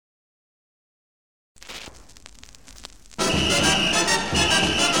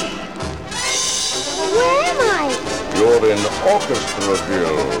you're in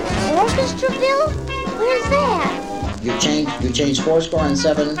Orchestraville. Orchestraville? Where's that? You change 4 score and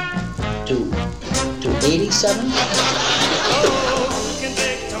 7 to 87?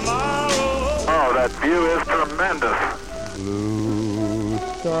 Oh, that view is tremendous.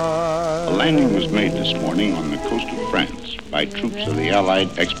 A landing was made this morning on the coast of France by troops of the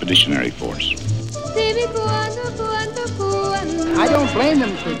Allied Expeditionary Force. I don't blame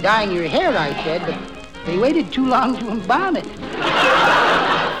them for dyeing your hair, I said, but they waited too long to embalm it.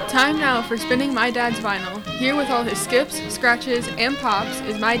 Time now for spinning my dad's vinyl. Here with all his skips, scratches, and pops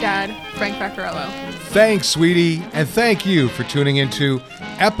is my dad, Frank Vaccarello. Thanks, sweetie, and thank you for tuning into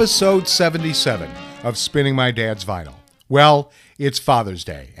episode 77 of Spinning My Dad's Vinyl. Well, it's Father's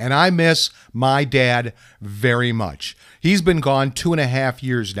Day, and I miss my dad very much. He's been gone 2.5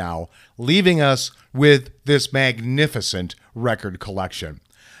 years now, leaving us with this magnificent record collection.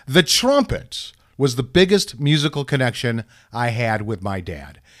 The Trumpets was the biggest musical connection I had with my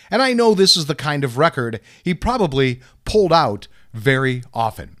dad. And I know this is the kind of record he probably pulled out very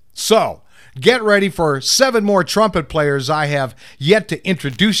often. So, get ready for 7 more trumpet players I have yet to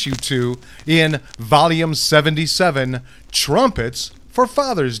introduce you to in Volume 77, Trumpets for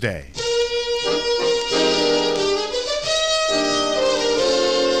Father's Day.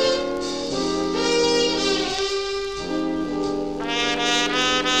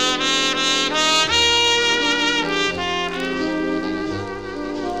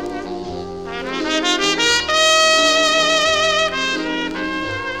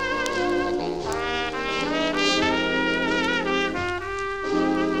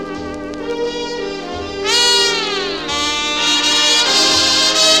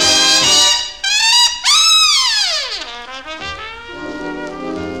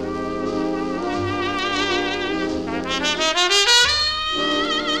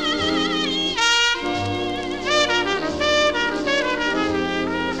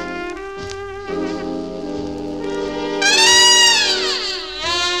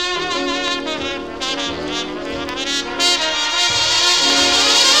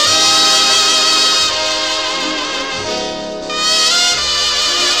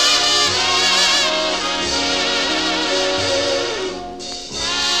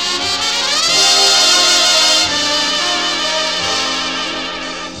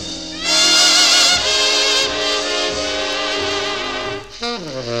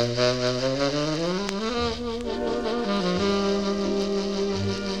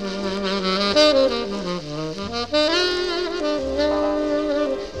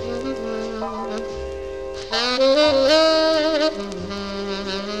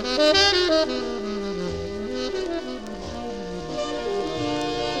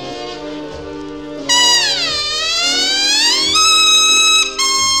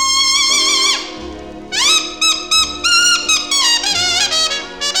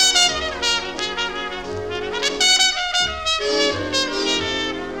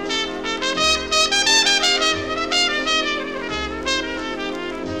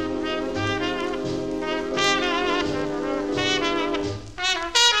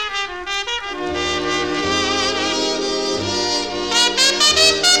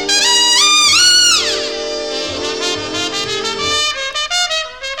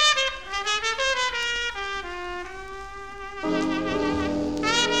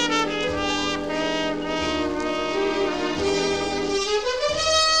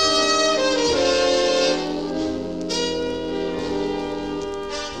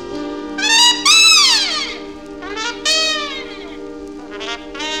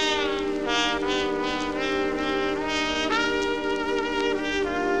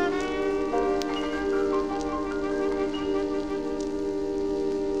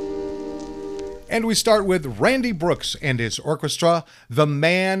 And we start with Randy Brooks and his orchestra, The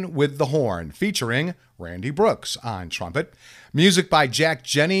Man with the Horn, featuring Randy Brooks on trumpet. Music by Jack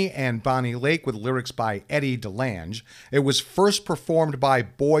Jenny and Bonnie Lake with lyrics by Eddie DeLange. It was first performed by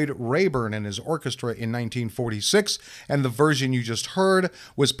Boyd Rayburn and his orchestra in 1946, and the version you just heard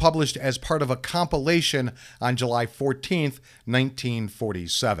was published as part of a compilation on July 14th,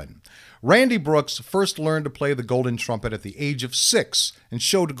 1947. Randy Brooks first learned to play the golden trumpet at the age of 6 and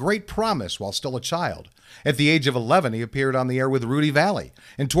showed great promise while still a child. At the age of 11, he appeared on the air with Rudy Valley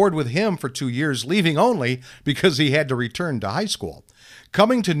and toured with him for 2 years, leaving only because he had to return to high school.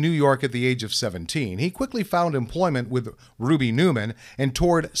 Coming to New York at the age of 17, he quickly found employment with Ruby Newman and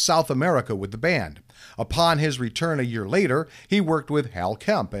toured South America with the band. Upon his return a year later, he worked with Hal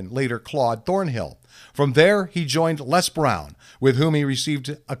Kemp and later Claude Thornhill. From there, he joined Les Brown, with whom he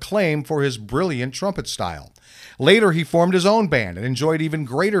received acclaim for his brilliant trumpet style. Later, he formed his own band and enjoyed even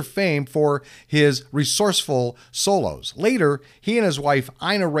greater fame for his resourceful solos. Later, he and his wife,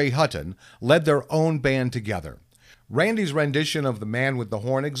 Ina Ray Hutton, led their own band together. Randy's rendition of The Man with the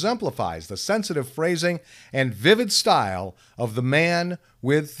Horn exemplifies the sensitive phrasing and vivid style of the man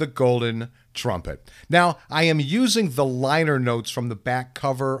with the golden trumpet. Now, I am using the liner notes from the back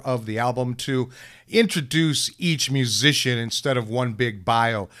cover of the album to introduce each musician instead of one big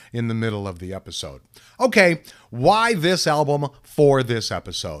bio in the middle of the episode. Okay, why this album for this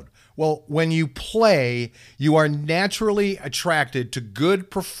episode? Well, when you play, you are naturally attracted to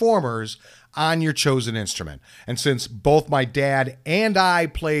good performers on your chosen instrument. And since both my dad and I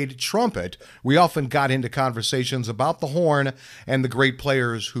played trumpet, we often got into conversations about the horn and the great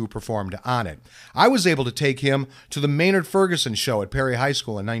players who performed on it. I was able to take him to the Maynard Ferguson show at Perry High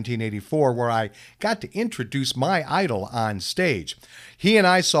School in 1984, where I got to introduce my idol on stage. He and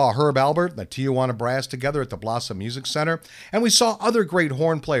I saw Herb Alpert and the Tijuana Brass together at the Blossom Music Center, and we saw other great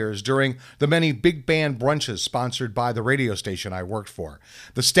horn players during the many big band brunches sponsored by the radio station I worked for.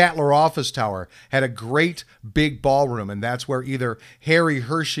 The Statler office tower had a great big ballroom, and that's where either Harry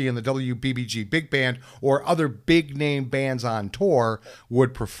Hershey and the WBBG Big Band or other big-name bands on tour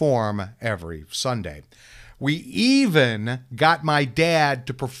would perform every Sunday. We even got my dad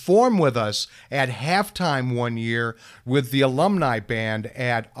to perform with us at halftime one year with the alumni band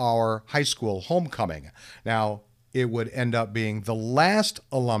at our high school homecoming. Now, it would end up being the last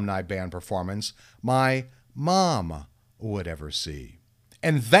alumni band performance my mom would ever see.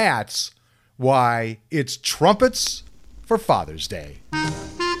 And that's why it's Trumpets for Father's Day.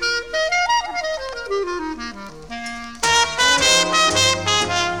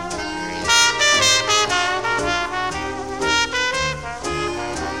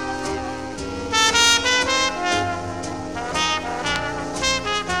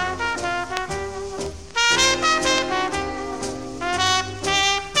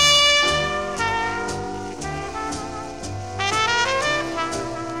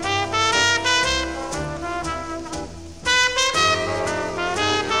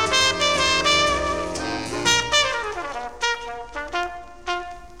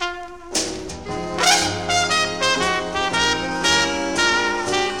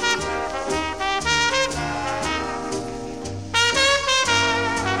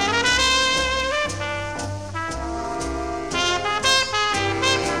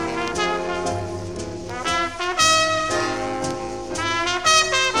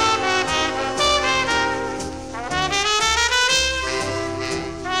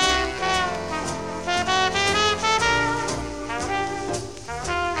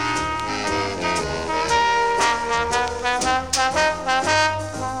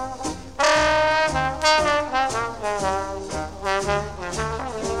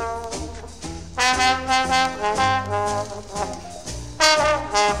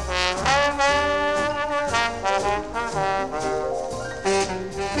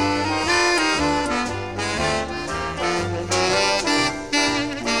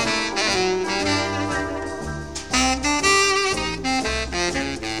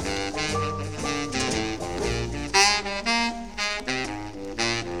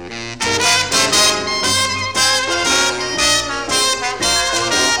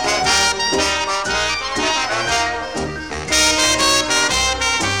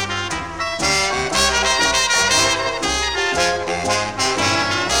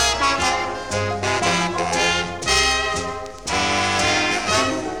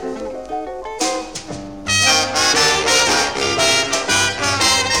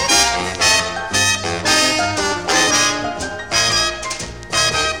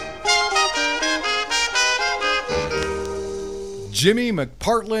 Jimmy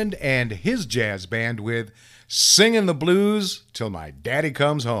McPartland and his jazz band with Singin' the Blues Till My Daddy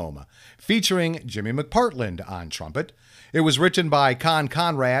Comes Home, featuring Jimmy McPartland on trumpet. It was written by Con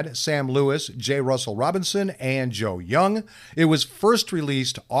Conrad, Sam Lewis, J. Russell Robinson, and Joe Young. It was first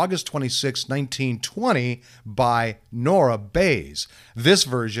released August 26, 1920 by Nora Bayes. This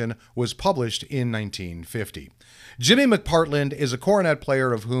version was published in 1950. Jimmy McPartland is a cornet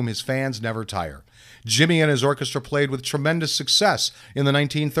player of whom his fans never tire. Jimmy and his orchestra played with tremendous success in the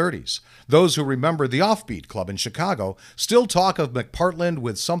 1930s. Those who remember the Offbeat Club in Chicago still talk of McPartland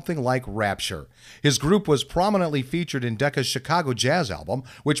with something like rapture. His group was prominently featured in Decca's Chicago Jazz album,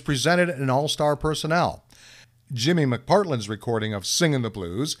 which presented an all-star personnel. Jimmy McPartland's recording of Singin' the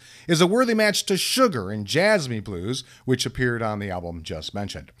Blues is a worthy match to Sugar and Jazz Me Blues, which appeared on the album just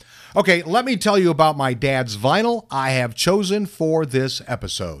mentioned. Okay, let me tell you about my dad's vinyl I have chosen for this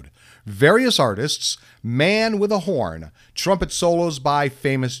episode. various artists, Man with a Horn, trumpet solos by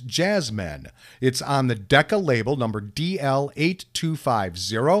famous jazzmen. It's on the Decca label, number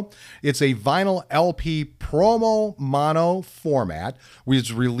DL8250. It's a vinyl LP promo mono format, which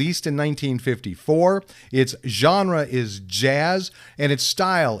was released in 1954. Its genre is jazz, and its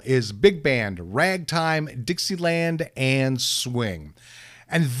style is big band, ragtime, Dixieland, and swing.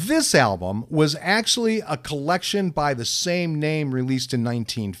 And this album was actually a collection by the same name released in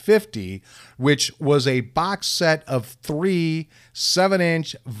 1950, which was a box set of 3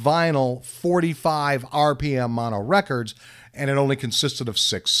 7-inch vinyl 45 RPM mono records, and it only consisted of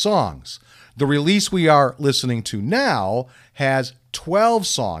 6 songs. The release we are listening to now has 12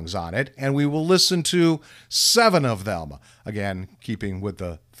 songs on it, and we will listen to 7 of them. Again, keeping with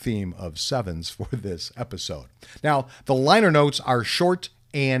the theme of sevens for this episode. Now, the liner notes are short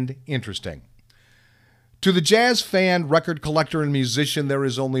and interesting. To the jazz fan, record collector, and musician, there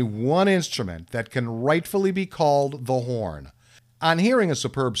is only one instrument that can rightfully be called the horn. On hearing a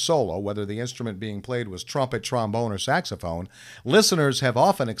superb solo, whether the instrument being played was trumpet, trombone, or saxophone, listeners have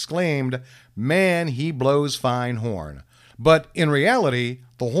often exclaimed, "Man, he blows fine horn." But in reality,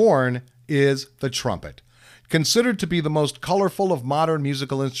 the horn is the trumpet. Considered to be the most colorful of modern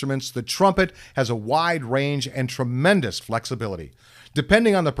musical instruments, the trumpet has a wide range and tremendous flexibility.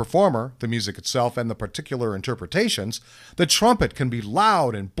 Depending on the performer, the music itself, and the particular interpretations, the trumpet can be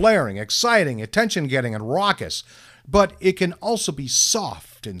loud and blaring, exciting, attention-getting, and raucous, but it can also be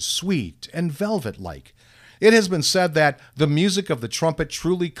soft and sweet and velvet-like. It has been said that the music of the trumpet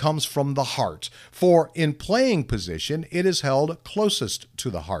truly comes from the heart, for in playing position, it is held closest to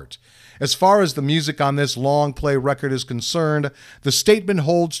the heart. As far as the music on this long play record is concerned, the statement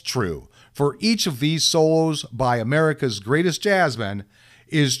holds true, for each of these solos by America's greatest jazzmen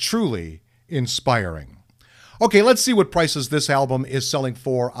is truly inspiring. Okay, let's see what prices this album is selling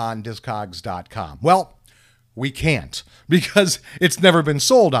for on Discogs.com. Well, we can't, because it's never been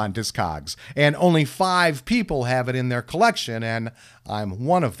sold on Discogs, and only 5 people have it in their collection, and I'm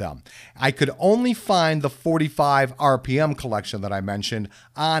one of them. I could only find the 45 RPM collection that I mentioned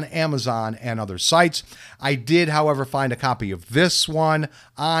on Amazon and other sites. I did, however, find a copy of this one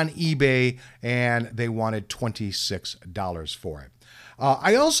on eBay, and they wanted $26 for it.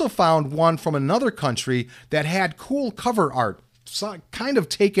 I also found one from another country that had cool cover art, kind of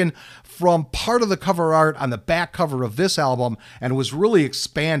taken from part of the cover art on the back cover of this album, and was really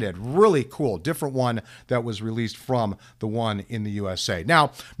expanded, really cool, different one that was released from the one in the USA.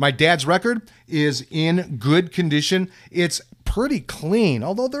 Now, my dad's record is in good condition. It's pretty clean,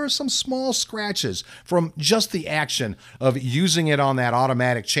 although there are some small scratches from just the action of using it on that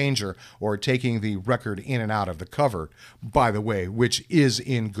automatic changer or taking the record in and out of the cover, by the way, which is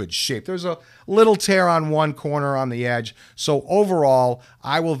in good shape. There's a little tear on one corner on the edge, so overall,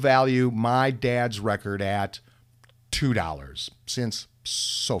 I will value my dad's record at $2, since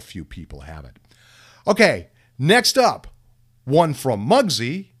so few people have it. Okay, next up, one from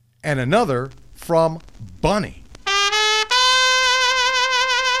Muggsy and another from Bunny.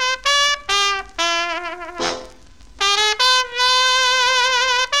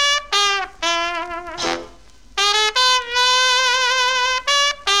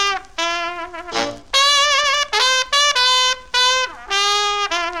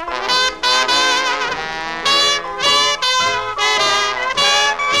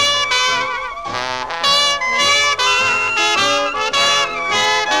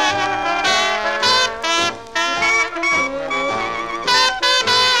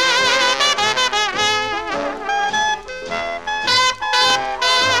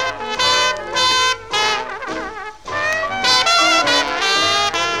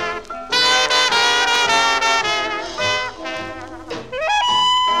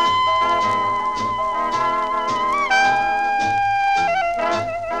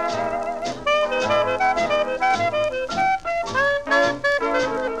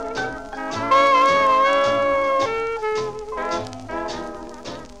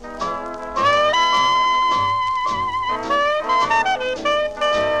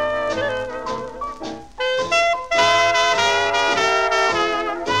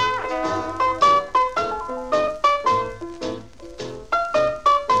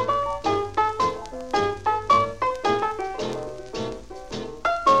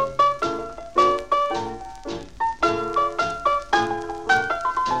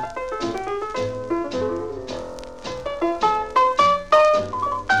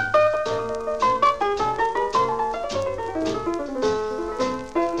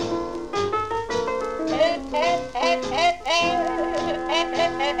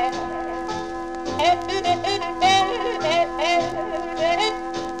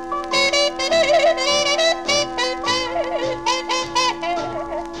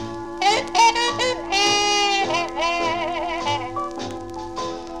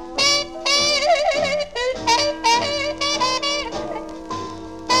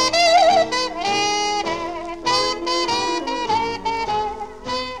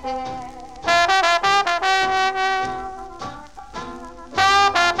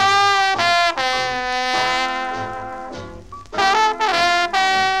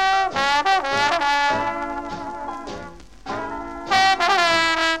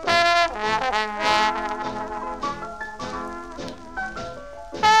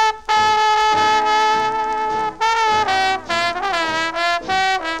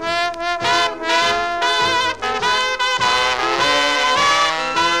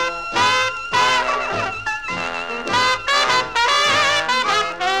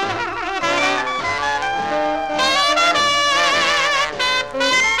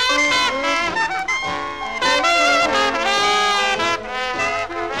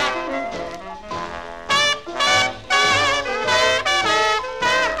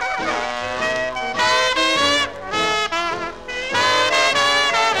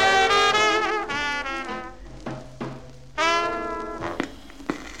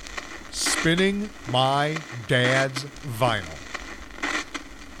 Spinning My Dad's Vinyl.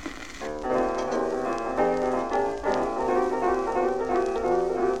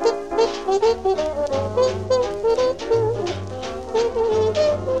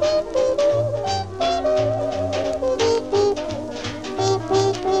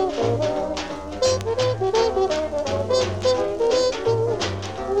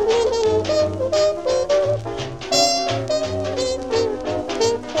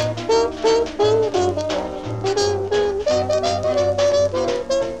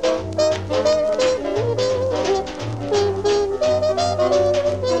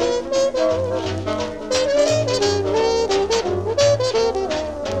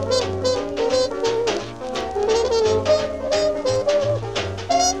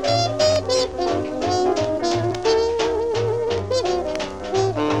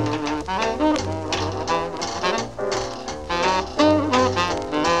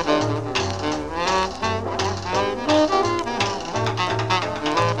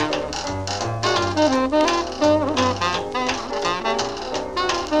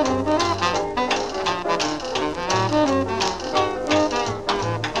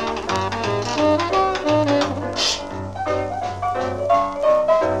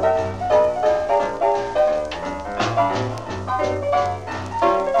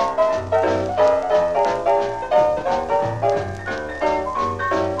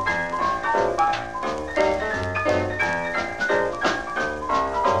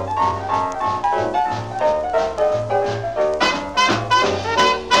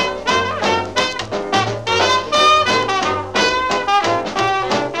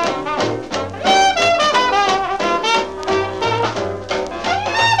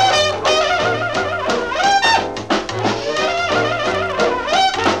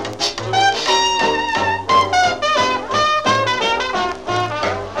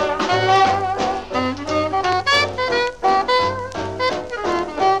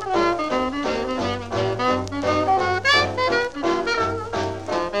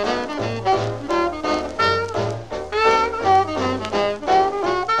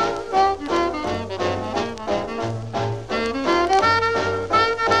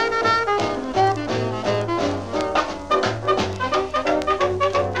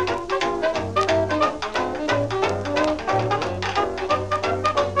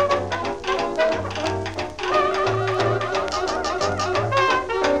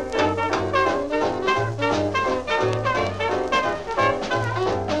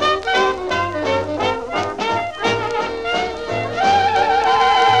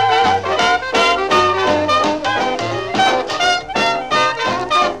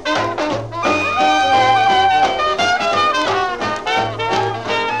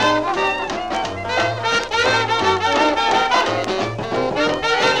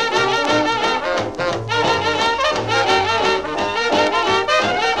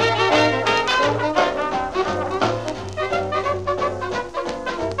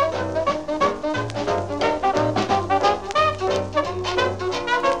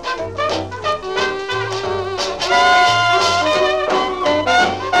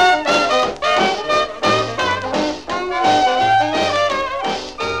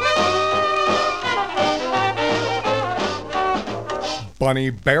 Bunny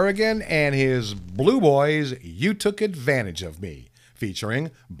Berrigan and his Blue Boys, You Took Advantage of Me,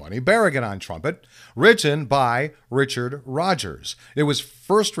 featuring Bunny Berrigan on trumpet, written by Richard Rogers. It was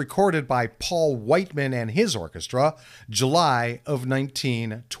first recorded by Paul Whiteman and his orchestra, July of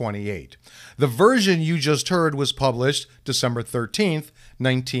 1928. The version you just heard was published December 13th,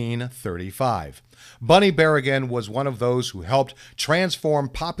 1935. Bunny Berrigan was one of those who helped transform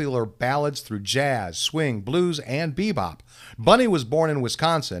popular ballads through jazz, swing, blues, and bebop. Bunny was born in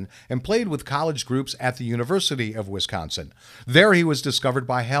Wisconsin and played with college groups at the University of Wisconsin. There he was discovered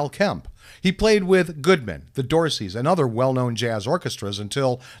by Hal Kemp. He played with Goodman, the Dorseys, and other well-known jazz orchestras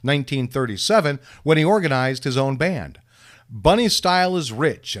until 1937, when he organized his own band. Bunny's style is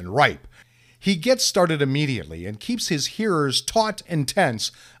rich and ripe. He gets started immediately and keeps his hearers taut and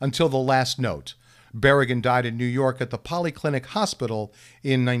tense until the last note. Berrigan died in New York at the Polyclinic Hospital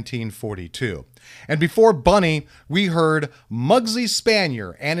in 1942. And before Bunny, we heard Muggsy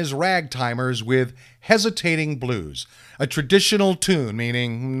Spanier and his Ragtimers with Hesitating Blues, a traditional tune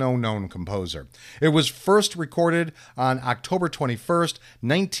meaning no known composer. It was first recorded on October 21st,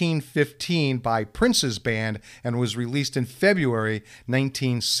 1915 by Prince's band and was released in February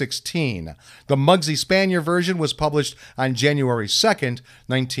 1916. The Muggsy Spanier version was published on January 2nd,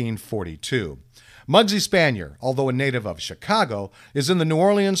 1942. Muggsy Spanier, although a native of Chicago, is in the New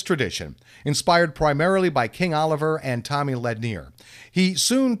Orleans tradition, inspired primarily by King Oliver and Tommy Lednier. He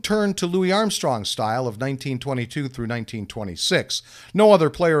soon turned to Louis Armstrong's style of 1922 through 1926. No other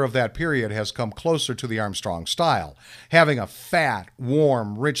player of that period has come closer to the Armstrong style. Having a fat,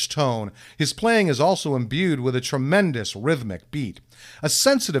 warm, rich tone, his playing is also imbued with a tremendous rhythmic beat. A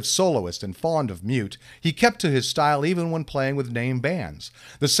sensitive soloist and fond of mute, he kept to his style even when playing with name bands.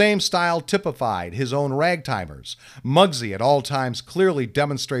 The same style typified his own ragtimers. Muggsy at all times clearly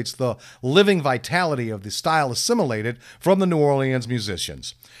demonstrates the living vitality of the style assimilated from the New Orleans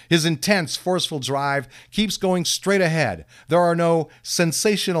musicians. His intense, forceful drive keeps going straight ahead. There are no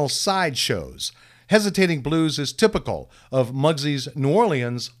sensational sideshows. Hesitating blues is typical of Muggsy's New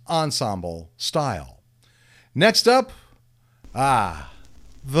Orleans ensemble style. Next up,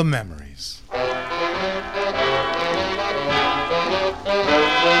 the memories.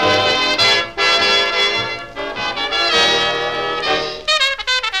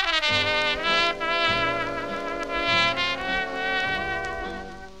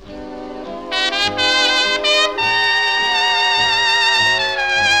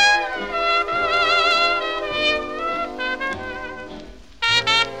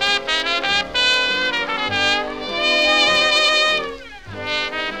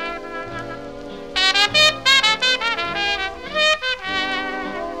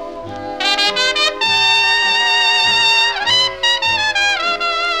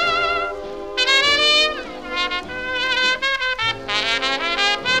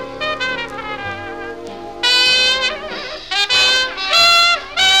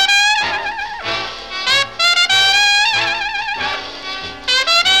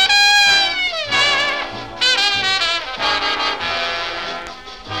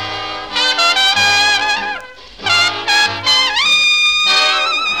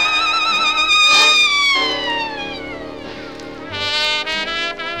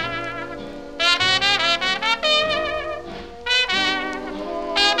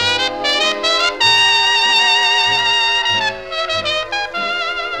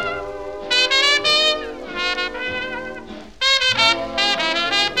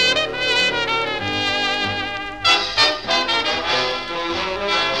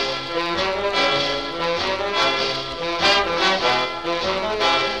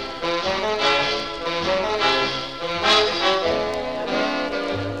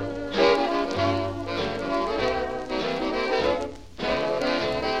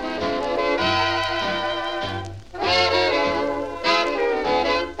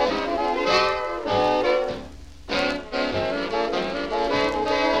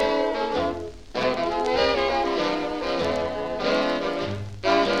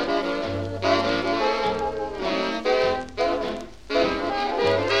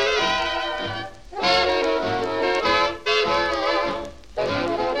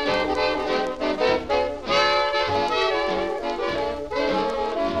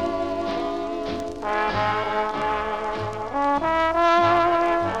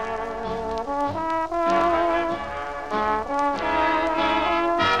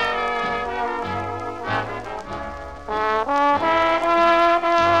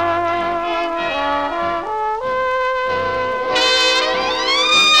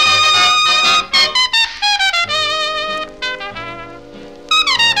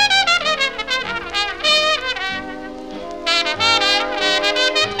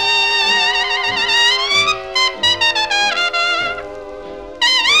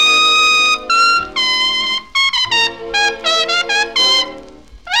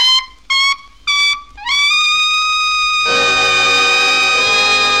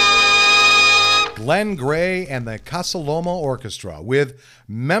 Glenn Gray and the Casa Loma Orchestra with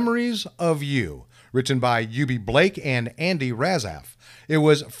Memories of You, written by U.B. Blake and Andy Razaf. It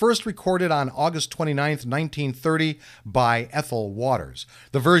was first recorded on August 29, 1930 by Ethel Waters.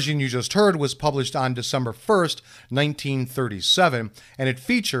 The version you just heard was published on December 1, 1937, and it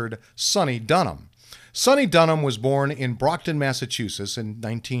featured Sonny Dunham. Sonny Dunham was born in Brockton, Massachusetts in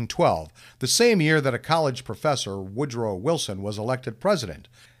 1912, the same year that a college professor, Woodrow Wilson, was elected president.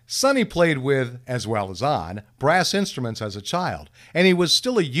 Sonny played with, as well as on, brass instruments as a child, and he was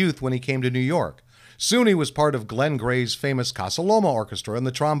still a youth when he came to New York. Soon he was part of Glenn Gray's famous Casa Loma Orchestra in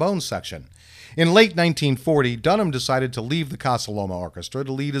the trombone section. In late 1940, Dunham decided to leave the Casa Loma Orchestra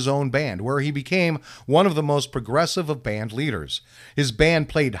to lead his own band, where he became one of the most progressive of band leaders. His band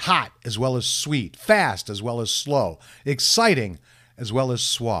played hot as well as sweet, fast as well as slow, exciting as well as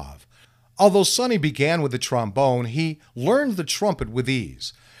suave. Although Sonny began with the trombone, he learned the trumpet with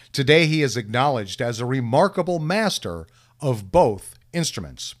ease. Today he is acknowledged as a remarkable master of both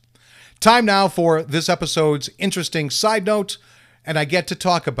instruments. Time now for this episode's interesting side note, and I get to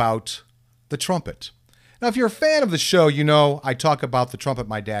talk about the trumpet. Now, if you're a fan of the show, you know I talk about the trumpet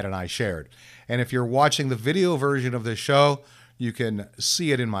my dad and I shared. And if you're watching the video version of this show, you can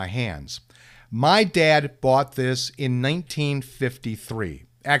see it in my hands. My dad bought this in 1953.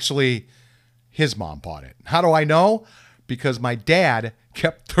 Actually, his mom bought it. How do I know? Because my dad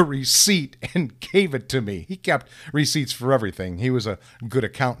kept the receipt and gave it to me. He kept receipts for everything. He was a good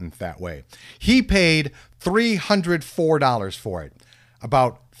accountant that way. He paid $304 for it,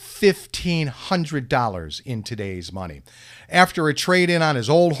 about $1,500 in today's money. After a trade-in on his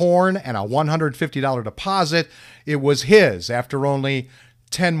old horn and a $150 deposit, it was his after only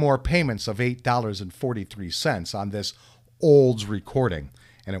 10 more payments of $8.43 on this Olds recording,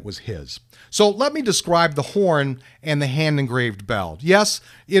 and it was his. So let me describe the horn and the hand-engraved bell. Yes,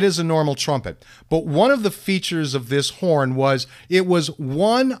 it is a normal trumpet, but one of the features of this horn was it was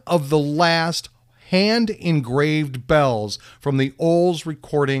one of the last hand-engraved bells from the Olds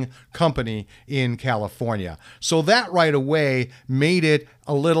Recording Company in California. So that right away made it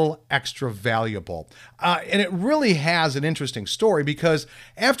a little extra valuable. And it really has an interesting story because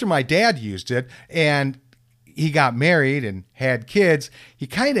after my dad used it and he got married and had kids, he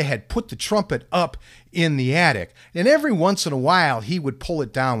kind of had put the trumpet up in the attic. And every once in a while, he would pull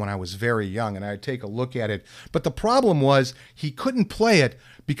it down when I was very young, and I'd take a look at it. But the problem was he couldn't play it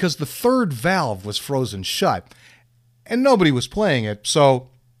because the third valve was frozen shut. And nobody was playing it, so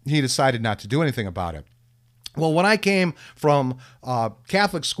he decided not to do anything about it. Well, when I came from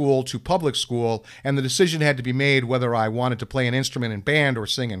Catholic school to public school and the decision had to be made whether I wanted to play an instrument in band or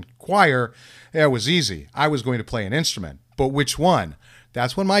sing in choir, it was easy. I was going to play an instrument. But which one?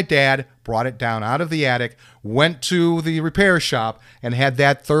 That's when my dad brought it down out of the attic, went to the repair shop, and had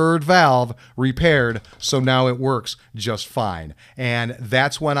that third valve repaired, so now it works just fine. And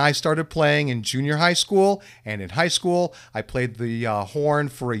that's when I started playing in junior high school, and in high school, I played the horn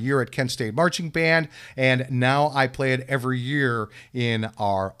for a year at Kent State Marching Band, and now I play it every year in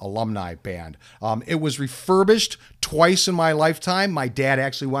our alumni band. It was refurbished twice in my lifetime. My dad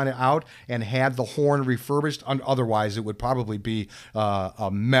actually went out and had the horn refurbished. Otherwise, it would probably be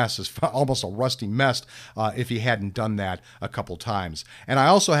a mess, almost a rusty mess, if he hadn't done that a couple times. And I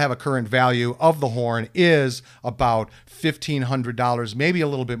also have a current value of the horn is about $1,500, maybe a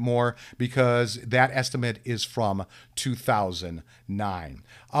little bit more, because that estimate is from 2009.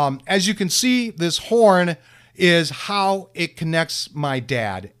 As you can see, this horn is how it connects my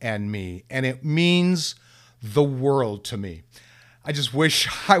dad and me, and it means the world to me. I just wish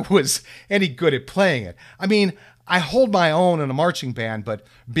I was any good at playing it. I mean, I hold my own in a marching band, but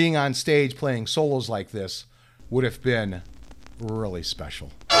being on stage playing solos like this would have been really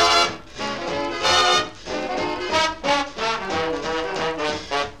special.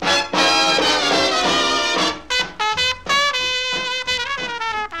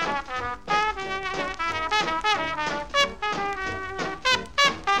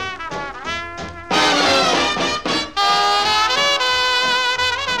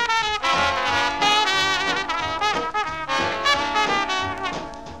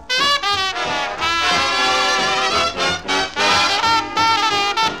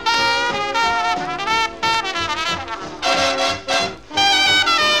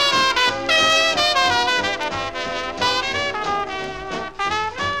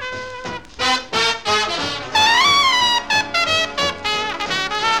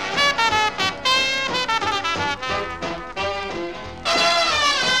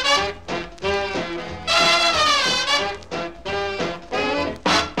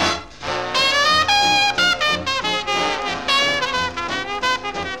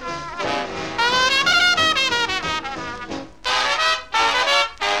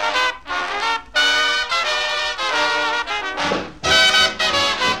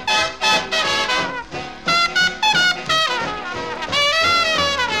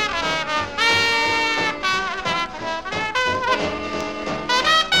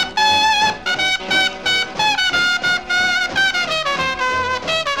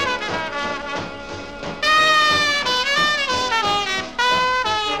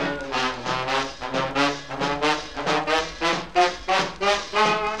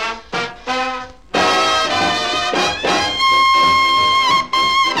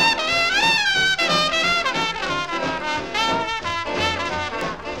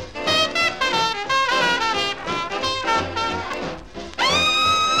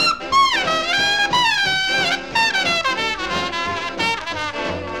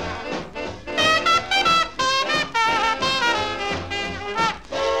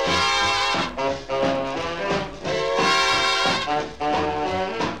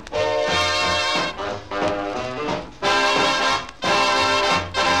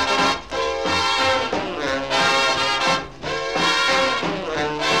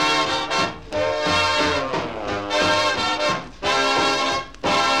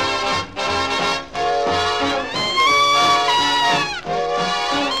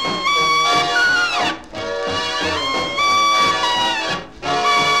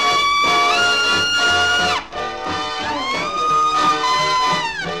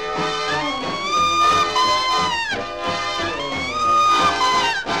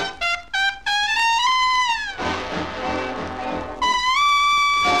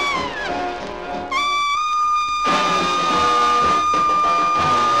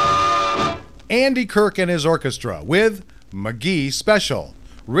 Andy Kirk and his orchestra with McGee Special,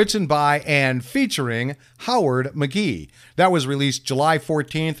 written by and featuring Howard McGee. That was released July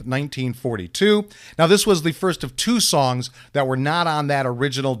 14th, 1942. Now, this was the first of two songs that were not on that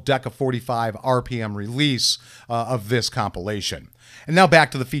original Decca 45 RPM release of this compilation. And now back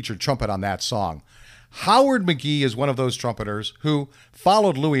to the featured trumpet on that song. Howard McGee is one of those trumpeters who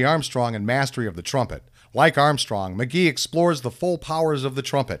followed Louis Armstrong in mastery of the trumpet. Like Armstrong, McGee explores the full powers of the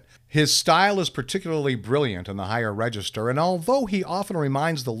trumpet. His style is particularly brilliant in the higher register, and although he often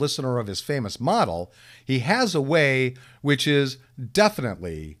reminds the listener of his famous model, he has a way which is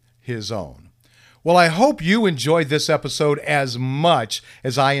definitely his own. Well, I hope you enjoyed this episode as much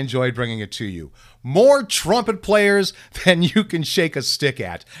as I enjoyed bringing it to you. More trumpet players than you can shake a stick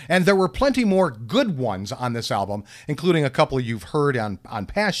at. And there were plenty more good ones on this album, including a couple you've heard on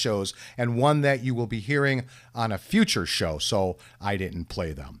past shows and one that you will be hearing on a future show, so I didn't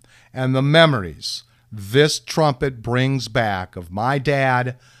play them. And the memories this trumpet brings back of my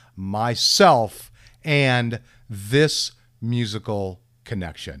dad, myself, and this musical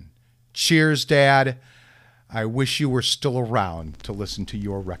connection. Cheers, Dad. I wish you were still around to listen to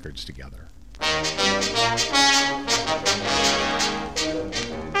your records together.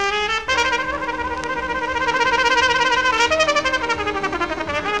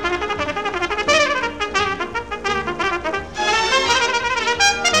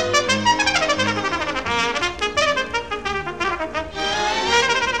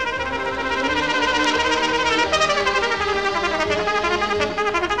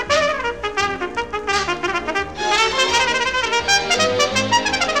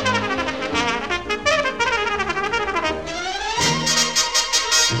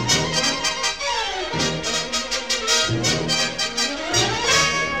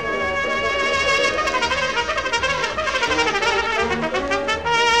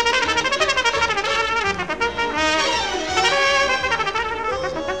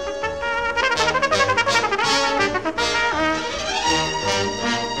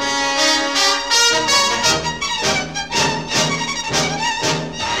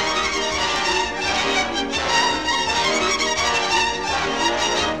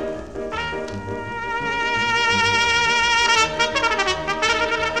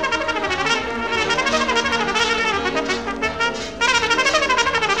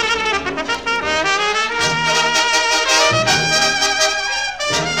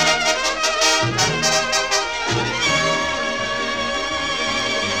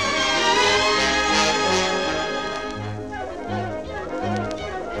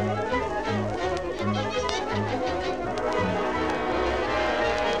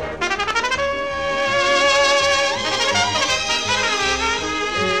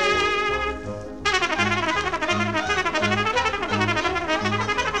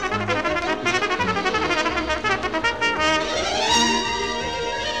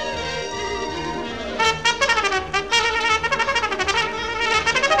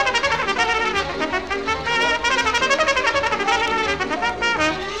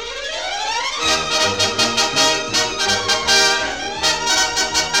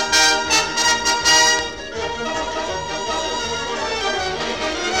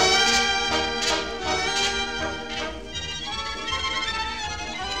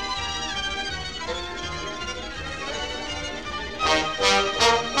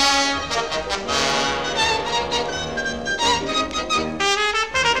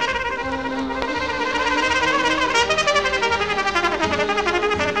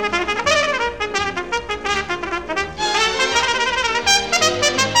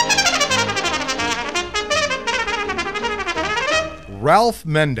 Ralph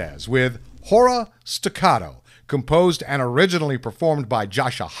Mendez with Hora Staccato, composed and originally performed by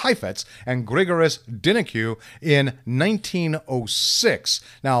Joshua Heifetz and Grigoris Dinicu in 1906.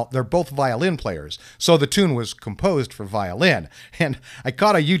 Now, they're both violin players, so the tune was composed for violin. And I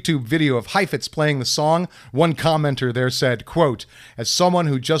caught a YouTube video of Heifetz playing the song. One commenter there said, quote, "As someone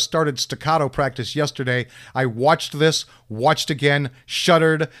who just started staccato practice yesterday, I watched this, watched again,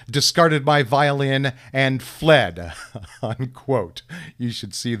 shuddered, discarded my violin, and fled," unquote. You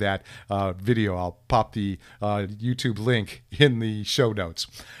should see that video. I'll pop the YouTube link in the show notes.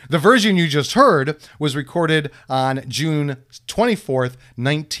 The version you just heard was recorded on June 24th,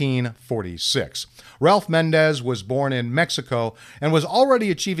 1946. Ralph Mendez was born in Mexico and was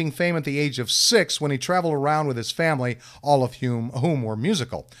already achieving fame at the age of 6 when he traveled around with his family, all of whom were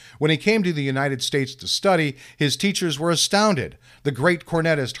musical. When he came to the United States to study, his teachers were astounded. The great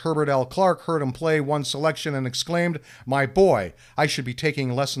cornetist Herbert L. Clark heard him play one selection and exclaimed, "My boy, I should be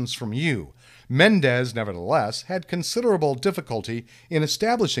taking lessons from you." Mendez, nevertheless, had considerable difficulty in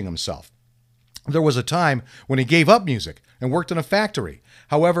establishing himself. There was a time when he gave up music and worked in a factory.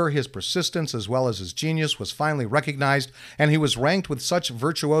 However, his persistence as well as his genius was finally recognized, and he was ranked with such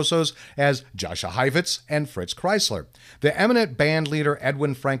virtuosos as Joshua Heifetz and Fritz Kreisler. The eminent band leader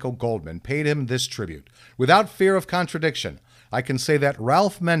Edwin Franco Goldman paid him this tribute. Without fear of contradiction, I can say that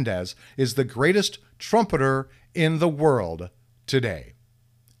Ralph Mendez is the greatest trumpeter in the world today.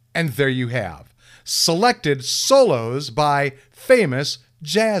 And there you have selected solos by famous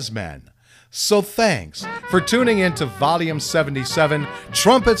jazzmen. So thanks for tuning in to Volume 77,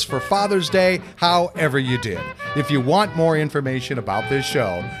 Trumpets for Father's Day, however you did. If you want more information about this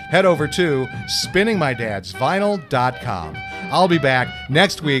show, head over to spinningmydadsvinyl.com. I'll be back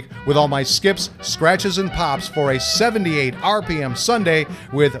next week with all my skips, scratches, and pops for a 78 RPM Sunday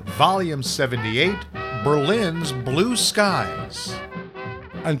with Volume 78, Berlin's Blue Skies.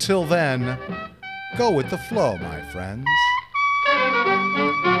 Until then, go with the flow, my friends.